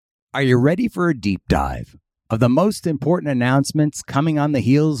Are you ready for a deep dive of the most important announcements coming on the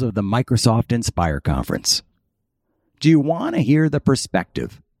heels of the Microsoft Inspire Conference? Do you want to hear the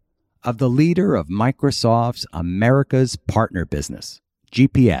perspective of the leader of Microsoft's America's Partner Business,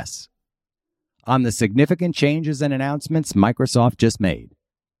 GPS, on the significant changes and announcements Microsoft just made?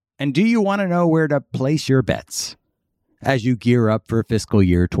 And do you want to know where to place your bets as you gear up for fiscal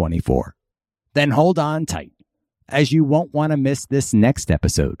year 24? Then hold on tight, as you won't want to miss this next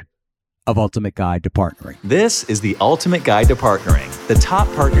episode of Ultimate Guide to Partnering. This is the Ultimate Guide to Partnering, the top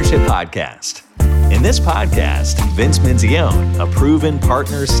partnership podcast. In this podcast, Vince Menzione, a proven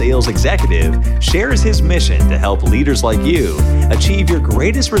partner sales executive, shares his mission to help leaders like you achieve your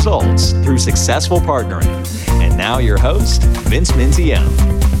greatest results through successful partnering. And now your host, Vince Menzione.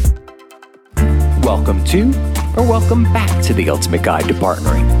 Welcome to, or welcome back to the Ultimate Guide to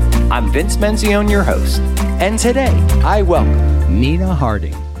Partnering. I'm Vince Menzione, your host, and today I welcome Nina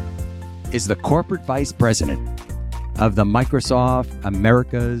Harding is the Corporate Vice President of the Microsoft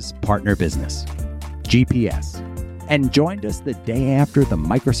America's Partner Business, GPS, and joined us the day after the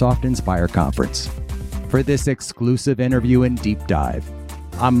Microsoft Inspire Conference for this exclusive interview and deep dive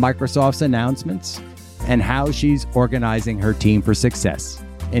on Microsoft's announcements and how she's organizing her team for success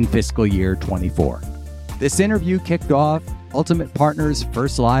in fiscal year 24. This interview kicked off Ultimate Partner's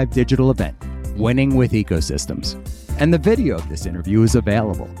first live digital event, Winning with Ecosystems, and the video of this interview is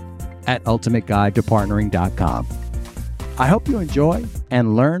available at ultimateguidetopartnering.com. I hope you enjoy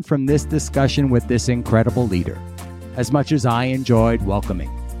and learn from this discussion with this incredible leader, as much as I enjoyed welcoming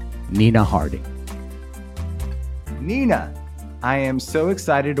Nina Harding. Nina, I am so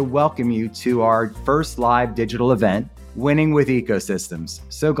excited to welcome you to our first live digital event, Winning with Ecosystems.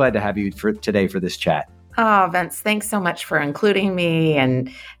 So glad to have you today for this chat. Oh, Vince, thanks so much for including me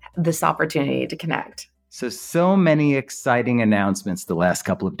and this opportunity to connect. So many exciting announcements the last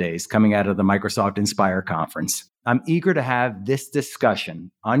couple of days coming out of the Microsoft Inspire Conference. I'm eager to have this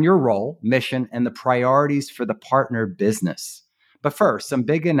discussion on your role, mission, and the priorities for the partner business. But first, some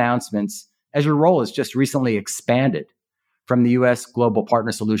big announcements as your role has just recently expanded from the U.S. Global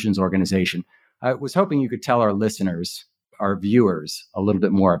Partner Solutions Organization. I was hoping you could tell our listeners, our viewers, a little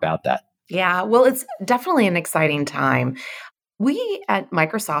bit more about that. Yeah, well, it's definitely an exciting time. We at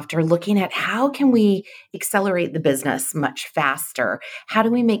Microsoft are looking at how can we accelerate the business much faster? How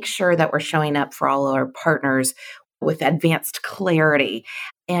do we make sure that we're showing up for all our partners with advanced clarity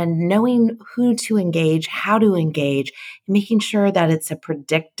and knowing who to engage, how to engage, making sure that it's a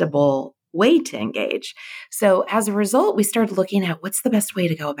predictable way to engage. So as a result, we started looking at what's the best way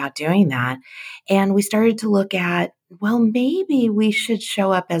to go about doing that. And we started to look at, well, maybe we should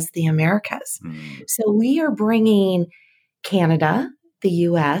show up as the Americas. So we are bringing Canada, the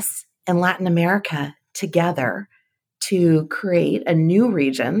US, and Latin America together to create a new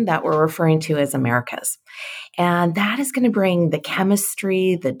region that we're referring to as Americas. And that is going to bring the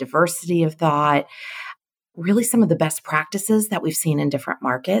chemistry, the diversity of thought, really some of the best practices that we've seen in different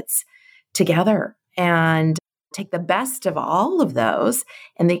markets together and take the best of all of those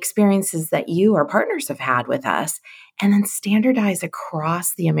and the experiences that you, our partners, have had with us, and then standardize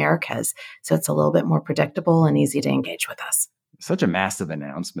across the Americas so it's a little bit more predictable and easy to engage with us. Such a massive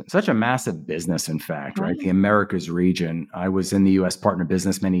announcement, such a massive business, in fact, right? The Americas region. I was in the U.S. partner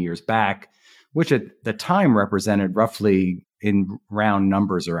business many years back, which at the time represented roughly in round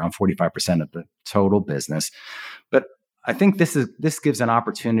numbers around 45% of the total business. But I think this gives an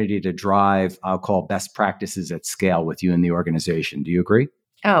opportunity to drive, I'll call, best practices at scale with you in the organization. Do you agree?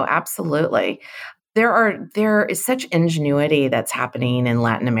 Oh, absolutely. There is such ingenuity that's happening in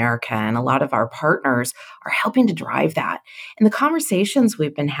Latin America, and a lot of our partners are helping to drive that. And the conversations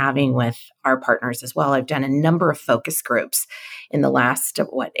we've been having with our partners as well, I've done a number of focus groups in the last,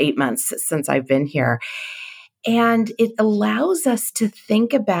 8 months since I've been here. And it allows us to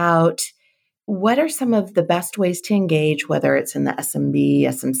think about what are some of the best ways to engage, whether it's in the SMB,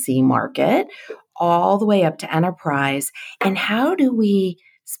 SMC market, all the way up to enterprise, and how do we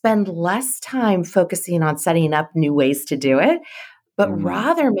spend less time focusing on setting up new ways to do it, but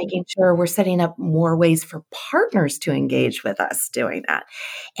rather making sure we're setting up more ways for partners to engage with us doing that.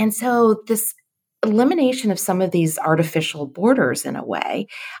 And so this elimination of some of these artificial borders in a way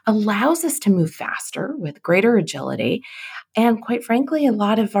allows us to move faster with greater agility. And quite frankly, a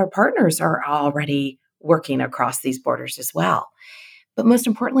lot of our partners are already working across these borders as well. But most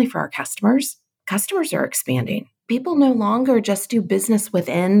importantly for our customers are expanding. People no longer just do business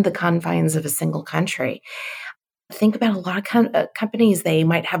within the confines of a single country. Think about a lot of companies, they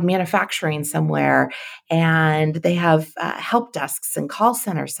might have manufacturing somewhere and they have help desks and call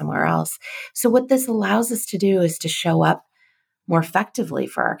centers somewhere else. So what this allows us to do is to show up more effectively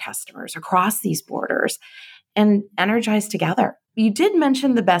for our customers across these borders and energize together. You did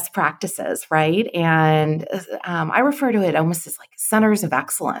mention the best practices, right? And I refer to it almost as like centers of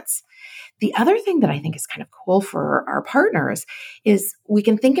excellence. The other thing that I think is kind of cool for our partners is we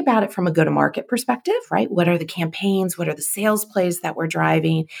can think about it from a go-to-market perspective, right? What are the campaigns? What are the sales plays that we're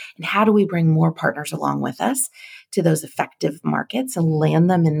driving? And how do we bring more partners along with us to those effective markets and land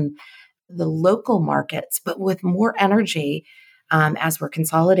them in the local markets, but with more energy as we're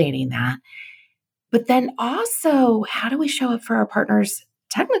consolidating that? But then also, how do we show up for our partners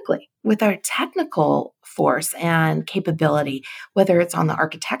technically with our technical force and capability, whether it's on the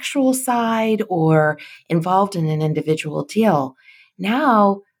architectural side or involved in an individual deal?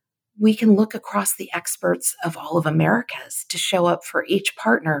 Now we can look across the experts of all of Americas to show up for each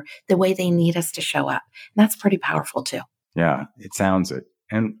partner the way they need us to show up. And that's pretty powerful too. Yeah, it sounds it.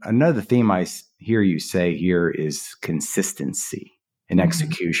 And another theme I hear you say here is consistency in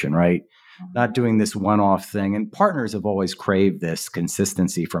execution, right? Not doing this one-off thing. And partners have always craved this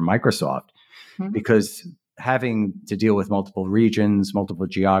consistency from Microsoft because having to deal with multiple regions, multiple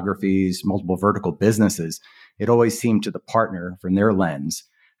geographies, multiple vertical businesses, it always seemed to the partner from their lens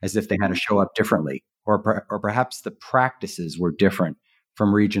as if they had to show up differently, or perhaps the practices were different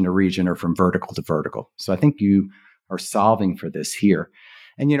from region to region or from vertical to vertical. So I think you are solving for this here.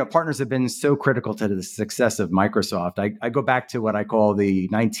 And, partners have been so critical to the success of Microsoft. I go back to what I call the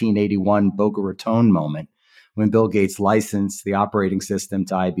 1981 Boca Raton moment when Bill Gates licensed the operating system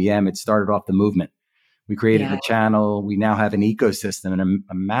to IBM. It started off the movement. We created a channel. We now have an ecosystem and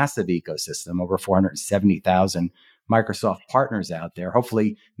a massive ecosystem, over 470,000 Microsoft partners out there.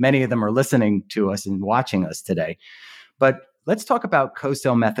 Hopefully, many of them are listening to us and watching us today. But let's talk about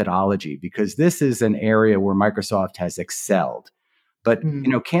co-sell methodology, because this is an area where Microsoft has excelled. But,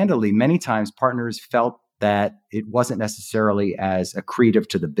 candidly, many times partners felt that it wasn't necessarily as accretive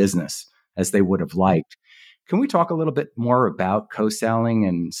to the business as they would have liked. Can we talk a little bit more about co-selling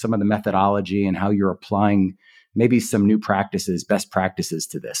and some of the methodology and how you're applying maybe some new practices, best practices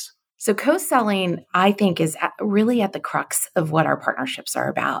to this? So co-selling, I think, is really at the crux of what our partnerships are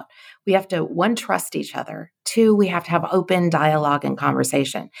about. We have to, one, trust each other. Two, we have to have open dialogue and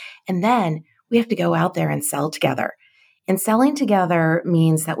conversation. And then we have to go out there and sell together. And selling together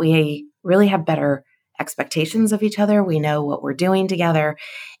means that we really have better expectations of each other. We know what we're doing together.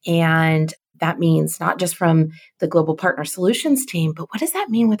 And that means not just from the Global Partner Solutions team, but what does that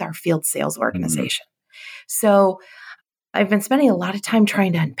mean with our field sales organization? So I've been spending a lot of time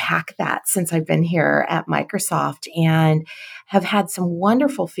trying to unpack that since I've been here at Microsoft, and have had some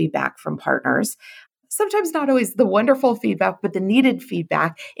wonderful feedback from partners. Sometimes not always the wonderful feedback, but the needed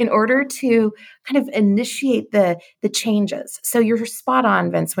feedback in order to kind of initiate the changes. So you're spot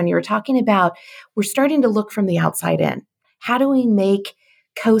on, Vince, when you were talking about we're starting to look from the outside in. How do we make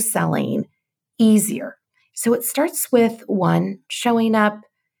co-selling easier? So it starts with, one, showing up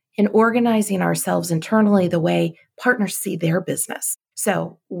and organizing ourselves internally the way partners see their business.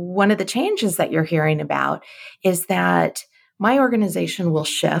 So one of the changes that you're hearing about is that my organization will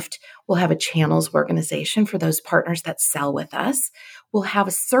shift. We'll have a channels organization for those partners that sell with us. We'll have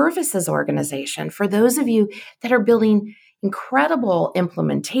a services organization for those of you that are building incredible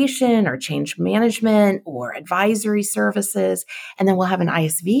implementation or change management or advisory services. And then we'll have an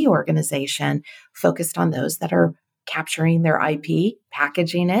ISV organization focused on those that are capturing their IP,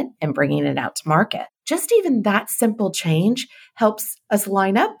 packaging it, and bringing it out to market. Just even that simple change helps us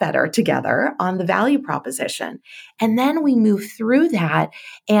line up better together on the value proposition. And then we move through that.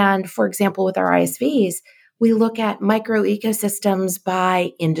 And for example, with our ISVs, we look at micro ecosystems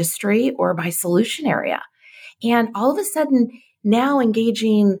by industry or by solution area. And all of a sudden, now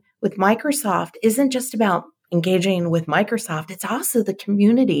engaging with Microsoft isn't just about engaging with Microsoft, it's also the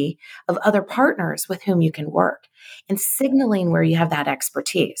community of other partners with whom you can work and signaling where you have that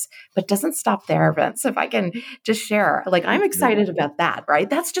expertise. But it doesn't stop there, Vince. If I can just share, I'm excited about that, right?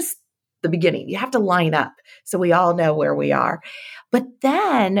 That's just the beginning. You have to line up so we all know where we are. But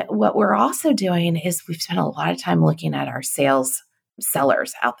then what we're also doing is we've spent a lot of time looking at our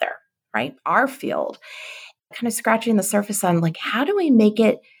sellers out there, right? Our field, kind of scratching the surface on how do we make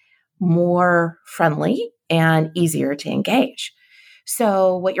it more friendly and easier to engage.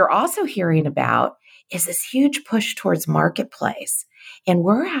 So what you're also hearing about is this huge push towards marketplace. And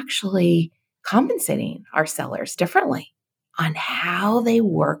we're actually compensating our sellers differently on how they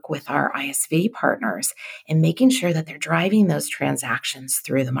work with our ISV partners and making sure that they're driving those transactions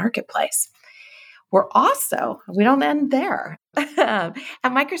through the marketplace. We don't end there. At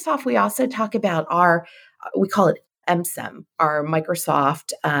Microsoft, we also talk about we call it MSEM, our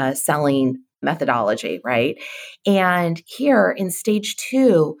Microsoft selling methodology, right? And here in stage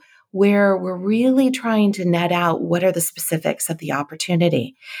 2, where we're really trying to net out what are the specifics of the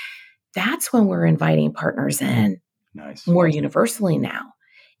opportunity, that's when we're inviting partners in Nice. more universally now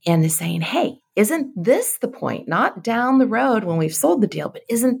and is saying, hey, isn't this the point, not down the road when we've sold the deal, but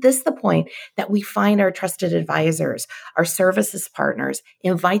isn't this the point that we find our trusted advisors, our services partners,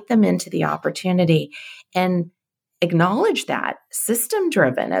 invite them into the opportunity and acknowledge that system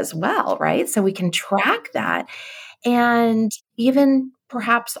driven as well, right? So we can track that and even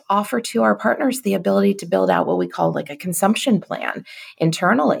perhaps offer to our partners the ability to build out what we call like a consumption plan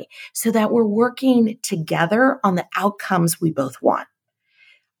internally so that we're working together on the outcomes we both want.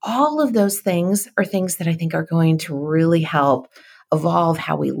 All of those things are things that I think are going to really help evolve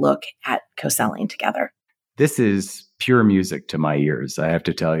how we look at co-selling together. This is pure music to my ears, I have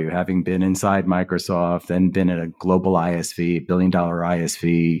to tell you, having been inside Microsoft and been at a global ISV, billion-dollar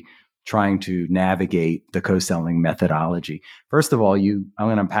ISV, trying to navigate the co-selling methodology. First of all, I'm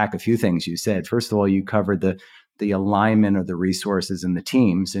going to unpack a few things you said. First of all, you covered the alignment of the resources and the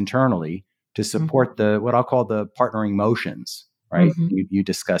teams internally to support what I'll call the partnering motions, right? You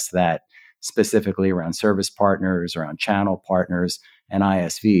discussed that specifically around service partners, around channel partners, and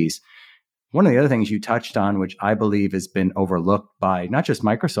ISVs. One of the other things you touched on, which I believe has been overlooked by not just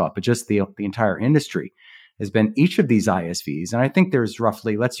Microsoft, but just the entire industry, has been each of these ISVs. And I think there's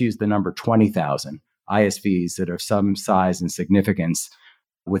roughly, let's use the number 20,000 ISVs that are some size and significance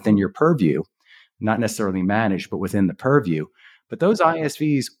within your purview, not necessarily managed, but within the purview. But those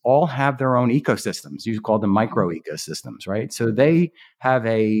ISVs all have their own ecosystems. You call them micro ecosystems, right? So they have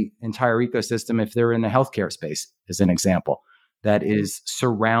an entire ecosystem, if they're in the healthcare space, as an example, that is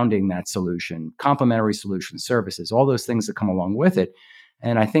surrounding that solution, complementary solutions, services, all those things that come along with it.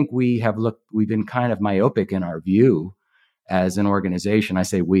 And I think we've been kind of myopic in our view as an organization. I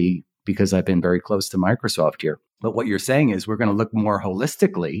say we, because I've been very close to Microsoft here. But what you're saying is we're going to look more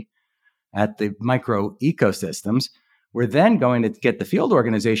holistically at the micro ecosystems. We're then going to get the field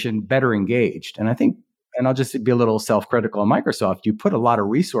organization better engaged. And I think, and I'll just be a little self-critical on Microsoft, you put a lot of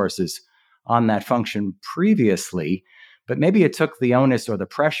resources on that function previously, but maybe it took the onus or the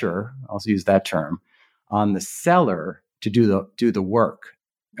pressure, I'll use that term, on the seller to do the work.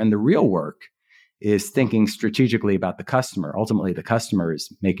 And the real work is thinking strategically about the customer. Ultimately, the customer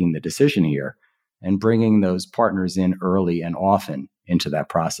is making the decision here, and bringing those partners in early and often into that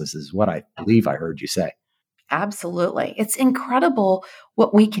process is what I believe I heard you say. Absolutely. It's incredible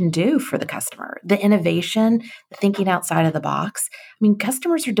what we can do for the customer, the innovation, the thinking outside of the box. I mean,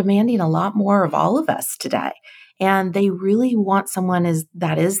 customers are demanding a lot more of all of us today. And they really want someone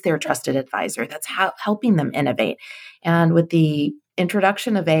that is their trusted advisor, that's helping them innovate. And with the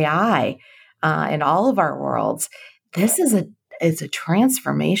introduction of AI in all of our worlds, this is a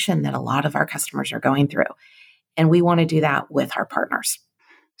transformation that a lot of our customers are going through. And we want to do that with our partners.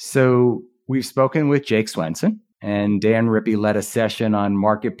 So we've spoken with Jake Swenson, and Dan Rippey led a session on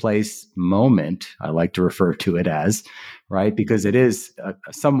Marketplace Moment. I like to refer to it as, right? Because it is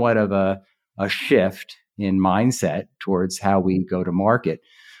somewhat of a shift in mindset towards how we go to market.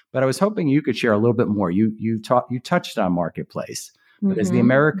 But I was hoping you could share a little bit more. You touched on Marketplace, but as the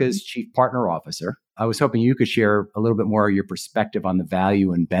America's Chief Partner Officer, I was hoping you could share a little bit more of your perspective on the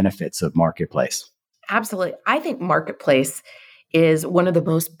value and benefits of Marketplace. Absolutely. I think Marketplace is one of the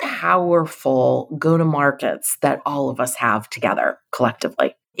most powerful go-to-markets that all of us have together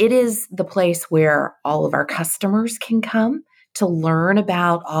collectively. It is the place where all of our customers can come to learn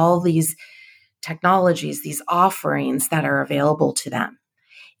about all these technologies, these offerings that are available to them.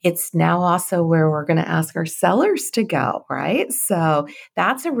 It's now also where we're going to ask our sellers to go, right? So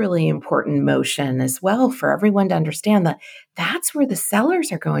that's a really important motion as well for everyone to understand that that's where the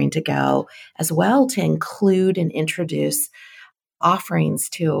sellers are going to go as well to include and introduce offerings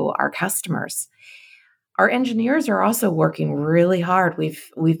to our customers. Our engineers are also working really hard.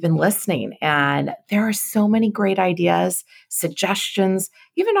 We've been listening, and there are so many great ideas, suggestions,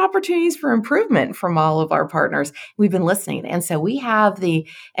 even opportunities for improvement from all of our partners. We've been listening. And so we have the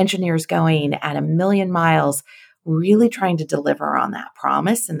engineers going at 1,000,000 miles, really trying to deliver on that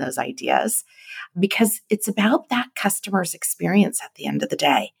promise and those ideas, because it's about that customer's experience at the end of the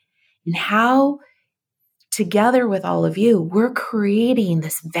day and how together with all of you, we're creating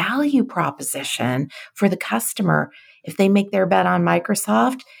this value proposition for the customer. If they make their bet on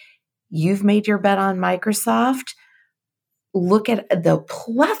Microsoft, you've made your bet on Microsoft. Look at the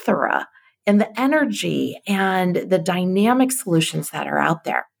plethora and the energy and the dynamic solutions that are out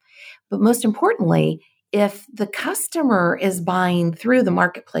there. But most importantly, if the customer is buying through the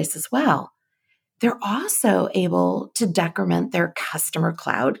marketplace as well, they're also able to decrement their customer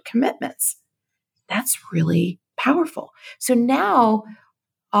cloud commitments. That's really powerful. So now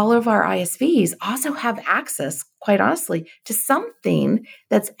all of our ISVs also have access, quite honestly, to something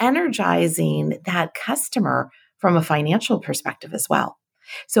that's energizing that customer from a financial perspective as well.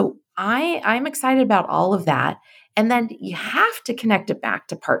 So I'm excited about all of that. And then you have to connect it back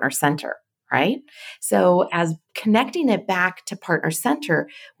to Partner Center, right? So as connecting it back to Partner Center,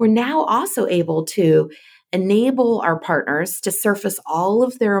 we're now also able to enable our partners to surface all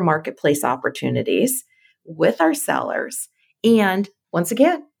of their marketplace opportunities with our sellers. And once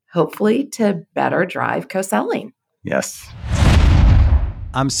again, hopefully to better drive co-selling. Yes.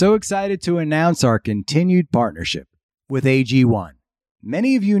 I'm so excited to announce our continued partnership with AG1.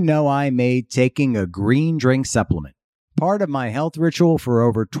 Many of you know I made taking a green drink supplement part of my health ritual for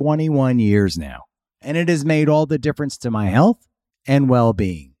over 21 years now, and it has made all the difference to my health and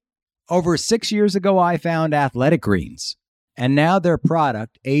well-being. Over 6 years ago, I found Athletic Greens, and now their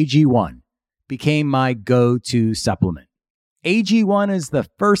product, AG1, became my go-to supplement. AG1 is the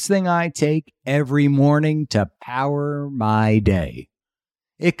first thing I take every morning to power my day.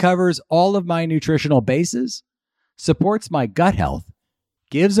 It covers all of my nutritional bases, supports my gut health,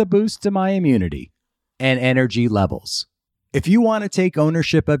 gives a boost to my immunity and energy levels. If you want to take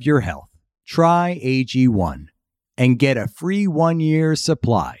ownership of your health, try AG1 and get a free 1-year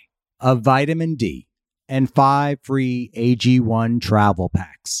supply of vitamin D and 5 free AG1 travel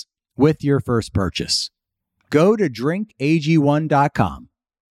packs with your first purchase. Go to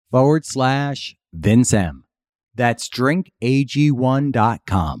drinkag1.com/Vince M. That's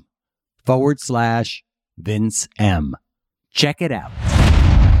drinkag1.com/Vince M. Check it out.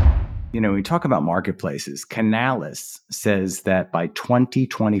 You know, we talk about marketplaces. Canalys says that by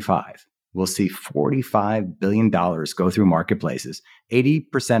 2025, we'll see $45 billion go through marketplaces.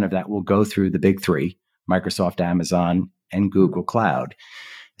 80% of that will go through the big three, Microsoft, Amazon, and Google Cloud.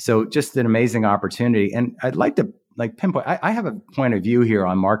 So just an amazing opportunity. And I'd like to pinpoint, I have a point of view here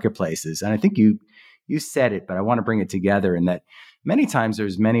on marketplaces. And I think you said it, but I want to bring it together in that many times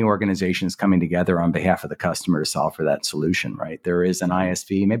there's many organizations coming together on behalf of the customer to solve for that solution, right? There is an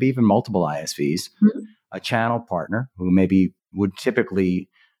ISV, maybe even multiple ISVs, a channel partner who maybe would typically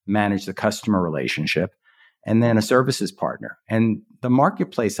manage the customer relationship, and then a services partner. And the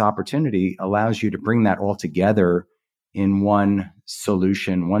marketplace opportunity allows you to bring that all together in one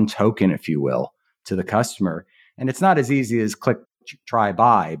solution, one token, if you will, to the customer. And it's not as easy as click, try,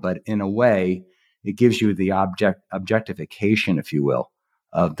 buy, but in a way, it gives you the objectification, if you will,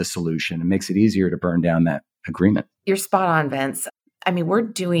 of the solution. It makes it easier to burn down that agreement. You're spot on, Vince. I mean, we're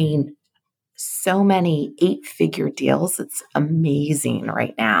doing so many 8-figure deals. It's amazing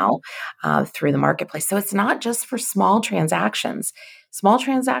right now through the marketplace. So it's not just for small transactions. Small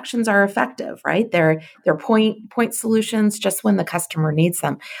transactions are effective, right? They're point solutions just when the customer needs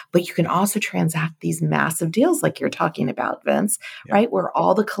them. But you can also transact these massive deals like you're talking about, Vince, right? Where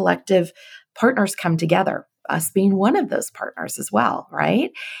all the collective partners come together, us being one of those partners as well,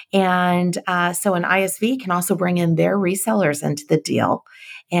 right? And so an ISV can also bring in their resellers into the deal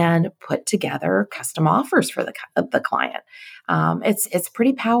and put together custom offers for the client. It's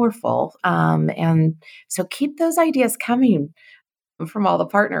pretty powerful. And so keep those ideas coming from all the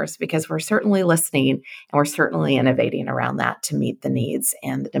partners, because we're certainly listening and we're certainly innovating around that to meet the needs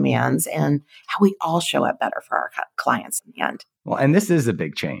and the demands and how we all show up better for our clients in the end. Well, and this is a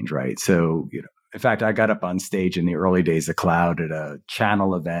big change, right? So, in fact, I got up on stage in the early days of cloud at a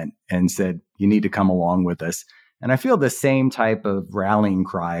channel event and said, you need to come along with us. And I feel the same type of rallying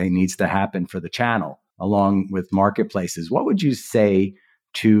cry needs to happen for the channel along with marketplaces. What would you say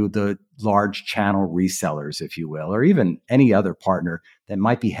to the large channel resellers, if you will, or even any other partner that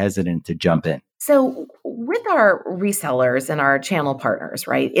might be hesitant to jump in? So with our resellers and our channel partners,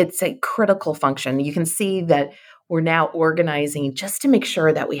 right, it's a critical function. You can see that we're now organizing just to make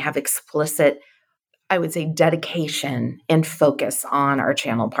sure that we have explicit, I would say, dedication and focus on our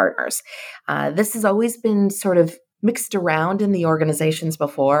channel partners. This has always been sort of mixed around in the organizations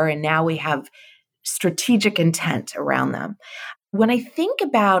before, and now we have strategic intent around them. When I think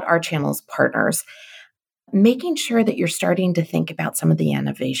about our channels partners, making sure that you're starting to think about some of the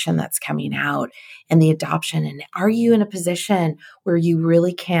innovation that's coming out and the adoption, and are you in a position where you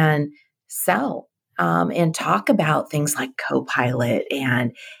really can sell and talk about things like Copilot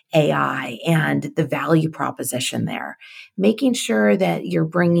and AI and the value proposition there, making sure that you're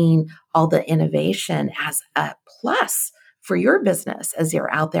bringing all the innovation as a plus for your business as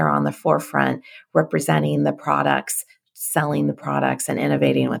you're out there on the forefront, representing the products, selling the products, and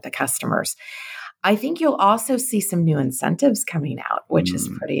innovating with the customers. I think you'll also see some new incentives coming out, which is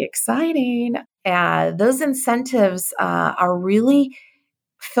pretty exciting. Those incentives are really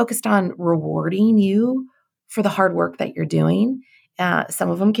focused on rewarding you for the hard work that you're doing. Some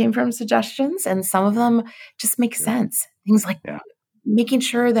of them came from suggestions and some of them just make sense. Things like making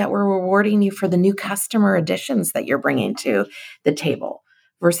sure that we're rewarding you for the new customer additions that you're bringing to the table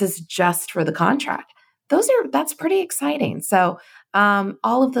versus just for the contract. That's pretty exciting. So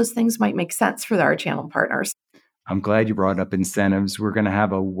all of those things might make sense for our channel partners. I'm glad you brought up incentives. We're going to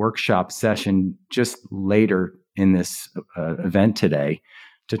have a workshop session just later in this event today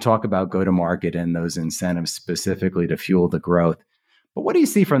to talk about go-to-market and those incentives specifically to fuel the growth. But what do you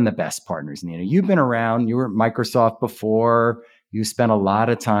see from the best partners, Nina? You've been around, you were at Microsoft before, you spent a lot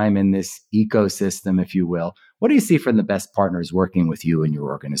of time in this ecosystem, if you will. What do you see from the best partners working with you in your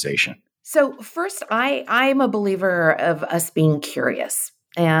organization? So first, I'm a believer of us being curious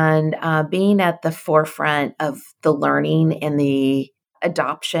and being at the forefront of the learning and the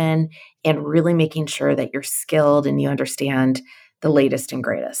adoption and really making sure that you're skilled and you understand the latest and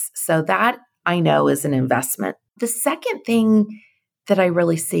greatest. So that I know is an investment. The second thing that I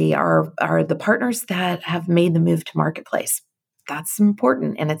really see are the partners that have made the move to marketplace. That's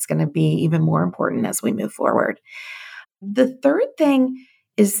important, and it's going to be even more important as we move forward. The third thing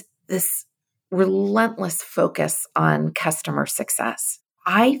is this relentless focus on customer success.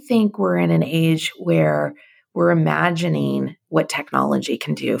 I think we're in an age where we're imagining what technology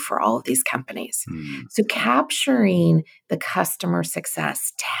can do for all of these companies. So capturing the customer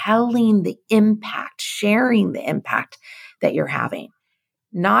success, telling the impact, sharing the impact that you're having,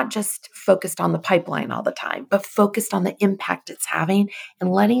 not just focused on the pipeline all the time, but focused on the impact it's having and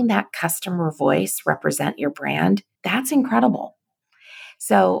letting that customer voice represent your brand. That's incredible.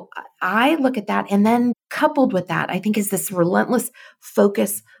 So I look at that, and then coupled with that, I think is this relentless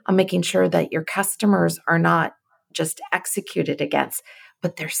focus on making sure that your customers are not just executed against,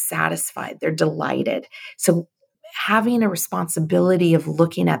 but they're satisfied, they're delighted. So having a responsibility of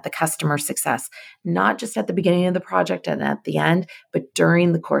looking at the customer success, not just at the beginning of the project and at the end, but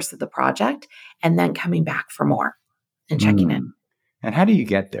during the course of the project, and then coming back for more and checking in. And how do you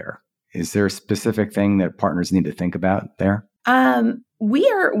get there? Is there a specific thing that partners need to think about there?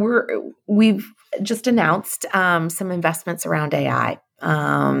 We've just announced some investments around AI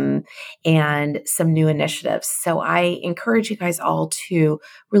and some new initiatives. So I encourage you guys all to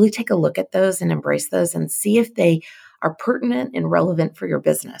really take a look at those and embrace those and see if they are pertinent and relevant for your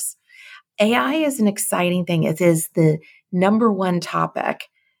business. AI is an exciting thing. It is the number one topic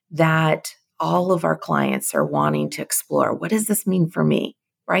that all of our clients are wanting to explore. What does this mean for me?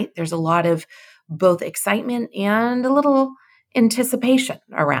 Right? There's a lot of both excitement and a little anticipation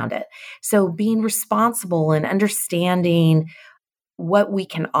around it. So being responsible and understanding what we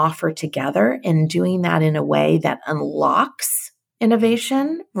can offer together and doing that in a way that unlocks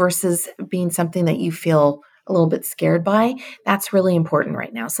innovation versus being something that you feel a little bit scared by, that's really important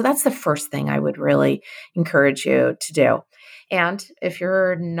right now. So that's the first thing I would really encourage you to do. And if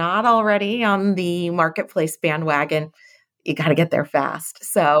you're not already on the marketplace bandwagon, you got to get there fast.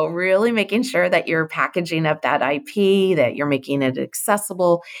 So really making sure that you're packaging up that IP, that you're making it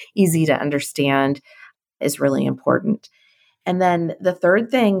accessible, easy to understand is really important. And then the third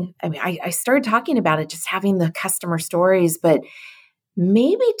thing, I started talking about it, just having the customer stories, but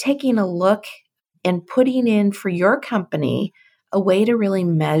maybe taking a look and putting in for your company a way to really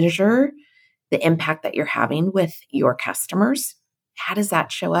measure the impact that you're having with your customers. How does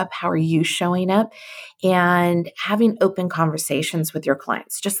that show up? How are you showing up? And having open conversations with your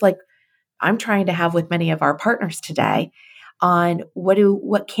clients, just like I'm trying to have with many of our partners today on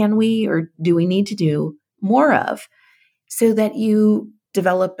what can we or do we need to do more of so that you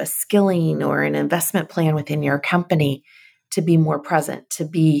develop a skilling or an investment plan within your company to be more present, to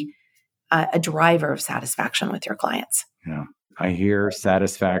be a driver of satisfaction with your clients. Yeah, I hear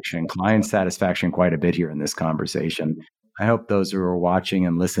satisfaction, client satisfaction quite a bit here in this conversation. I hope those who are watching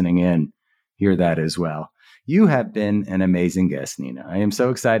and listening in hear that as well. You have been an amazing guest, Nina. I am so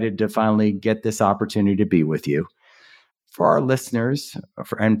excited to finally get this opportunity to be with you. For our listeners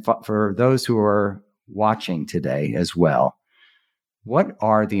and for those who are watching today as well, what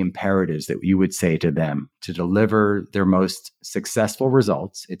are the imperatives that you would say to them to deliver their most successful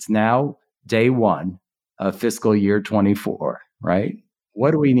results? It's now day one of fiscal year 24, right?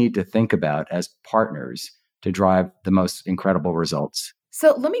 What do we need to think about as partners to drive the most incredible results?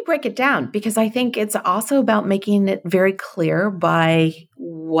 So let me break it down because I think it's also about making it very clear by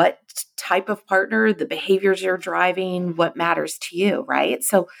what type of partner, the behaviors you're driving, what matters to you, right?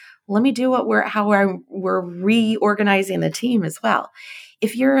 So let me do we're reorganizing the team as well.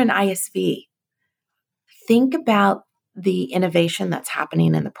 If you're an ISV, think about the innovation that's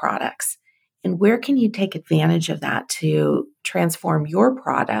happening in the products and where can you take advantage of that to transform your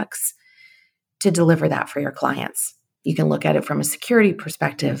products to deliver that for your clients. You can look at it from a security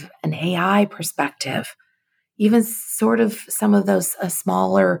perspective, an AI perspective, even sort of some of those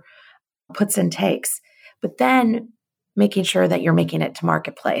smaller puts and takes, but then making sure that you're making it to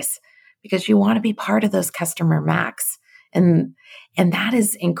marketplace because you want to be part of those customer max. And that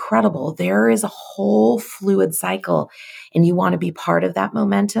is incredible. There is a whole fluid cycle and you want to be part of that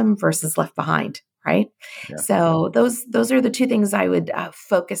momentum versus left behind, right? Yeah. So those are the two things I would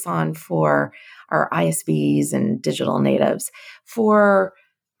focus on for our ISVs and digital natives. For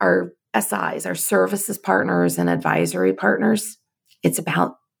our SIs, our services partners and advisory partners, it's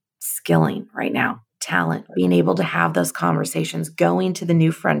about skilling right now, talent, being able to have those conversations, going to the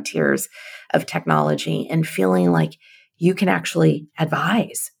new frontiers of technology and feeling like you can actually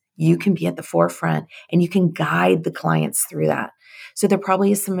advise, you can be at the forefront and you can guide the clients through that. So there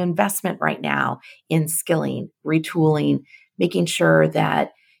probably is some investment right now in skilling, retooling, making sure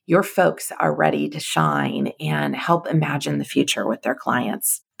that your folks are ready to shine and help imagine the future with their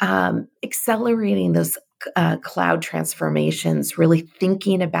clients. Accelerating those cloud transformations, really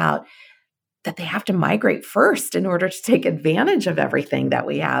thinking about that they have to migrate first in order to take advantage of everything that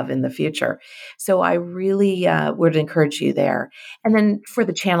we have in the future. So I really would encourage you there. And then for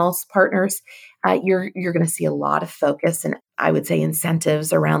the channels partners, you're going to see a lot of focus and I would say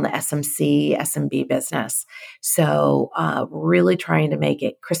incentives around the SMC, SMB business. So really trying to make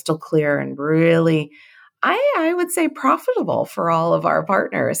it crystal clear and really, I would say profitable for all of our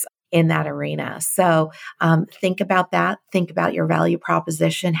partners in that arena. So think about that. Think about your value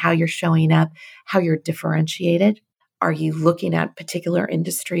proposition, how you're showing up, how you're differentiated. Are you looking at particular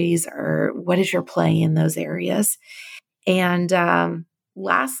industries or what is your play in those areas? And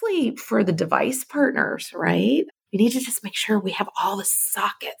lastly, for the device partners, right? We need to just make sure we have all the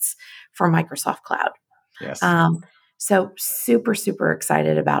sockets for Microsoft Cloud. Yes. So super, super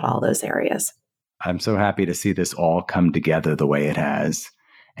excited about all those areas. I'm so happy to see this all come together the way it has.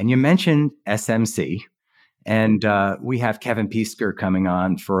 And you mentioned SMC, and we have Kevin Piesker coming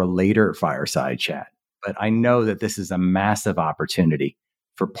on for a later fireside chat. But I know that this is a massive opportunity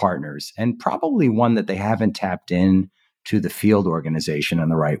for partners and probably one that they haven't tapped in to the field organization in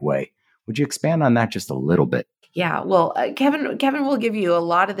the right way. Would you expand on that just a little bit? Yeah, well, Kevin will give you a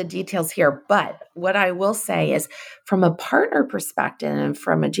lot of the details here, but what I will say is from a partner perspective and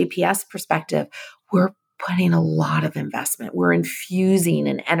from a GPS perspective, we're putting a lot of investment. We're infusing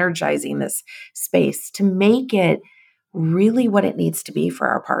and energizing this space to make it really what it needs to be for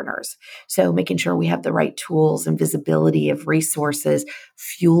our partners. So making sure we have the right tools and visibility of resources,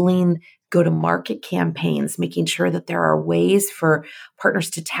 fueling go-to-market campaigns, making sure that there are ways for partners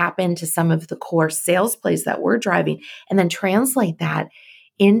to tap into some of the core sales plays that we're driving and then translate that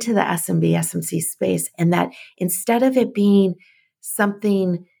into the SMB, SMC space. And that instead of it being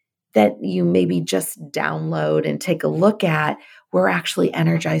something that you maybe just download and take a look at, we're actually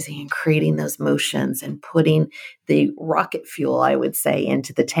energizing and creating those motions and putting the rocket fuel, I would say,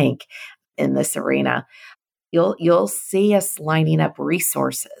 into the tank in this arena. You'll see us lining up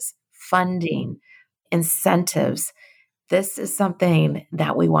resources, funding, incentives. This is something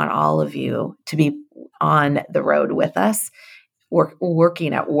that we want all of you to be on the road with us,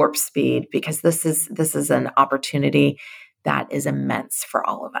 working at warp speed, because this is an opportunity that is immense for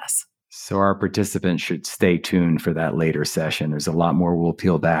all of us. So our participants should stay tuned for that later session. There's a lot more we'll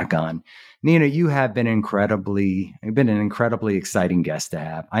peel back on. Nina, you have been an incredibly exciting guest to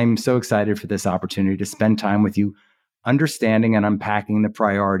have. I'm so excited for this opportunity to spend time with you, understanding and unpacking the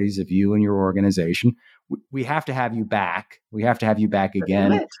priorities of you and your organization. We have to have you back. We have to have you back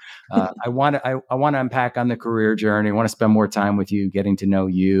again. I want to unpack on the career journey. I want to spend more time with you, getting to know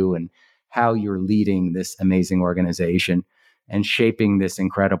you and how you're leading this amazing organization and shaping this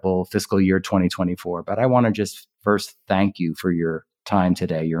incredible fiscal year 2024. But I want to just first thank you for your time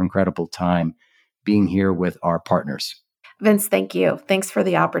today, your incredible time being here with our partners. Vince, thank you. Thanks for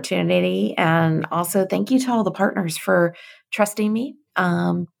the opportunity. And also thank you to all the partners for trusting me,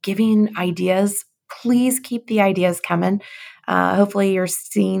 giving ideas. Please keep the ideas coming. Hopefully you're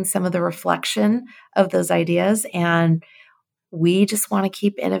seeing some of the reflection of those ideas, and we just want to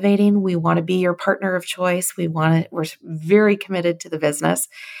keep innovating. We want to be your partner of choice. We're very committed to the business,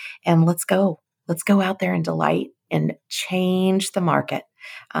 and let's go out there and delight and change the market.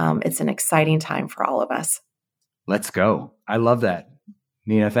 It's an exciting time for all of us. Let's go. I love that.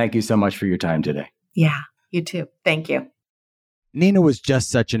 Nina, thank you so much for your time today. Yeah, you too. Thank you. Nina was just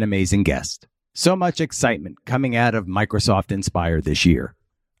such an amazing guest. So much excitement coming out of Microsoft Inspire this year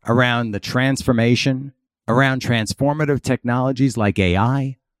around the transformation, around transformative technologies like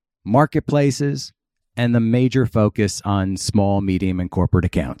AI, marketplaces, and the major focus on small, medium, and corporate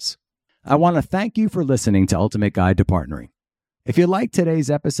accounts. I want to thank you for listening to Ultimate Guide to Partnering. If you liked today's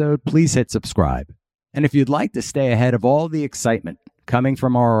episode, please hit subscribe. And if you'd like to stay ahead of all the excitement coming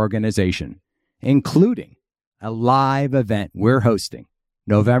from our organization, including a live event we're hosting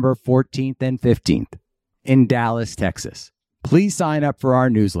November 14th and 15th in Dallas, Texas, please sign up for our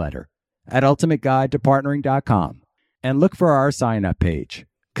newsletter at ultimateguidetopartnering.com and look for our sign-up page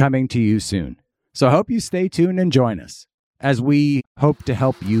coming to you soon. So I hope you stay tuned and join us as we hope to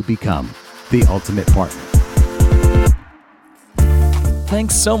help you become the ultimate partner.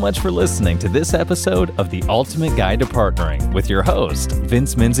 Thanks so much for listening to this episode of The Ultimate Guide to Partnering with your host,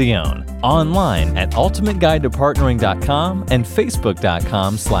 Vince Menzione, online at ultimateguidetopartnering.com and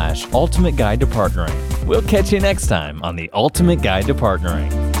facebook.com/ultimateguidetopartnering. We'll catch you next time on The Ultimate Guide to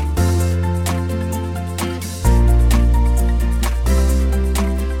Partnering.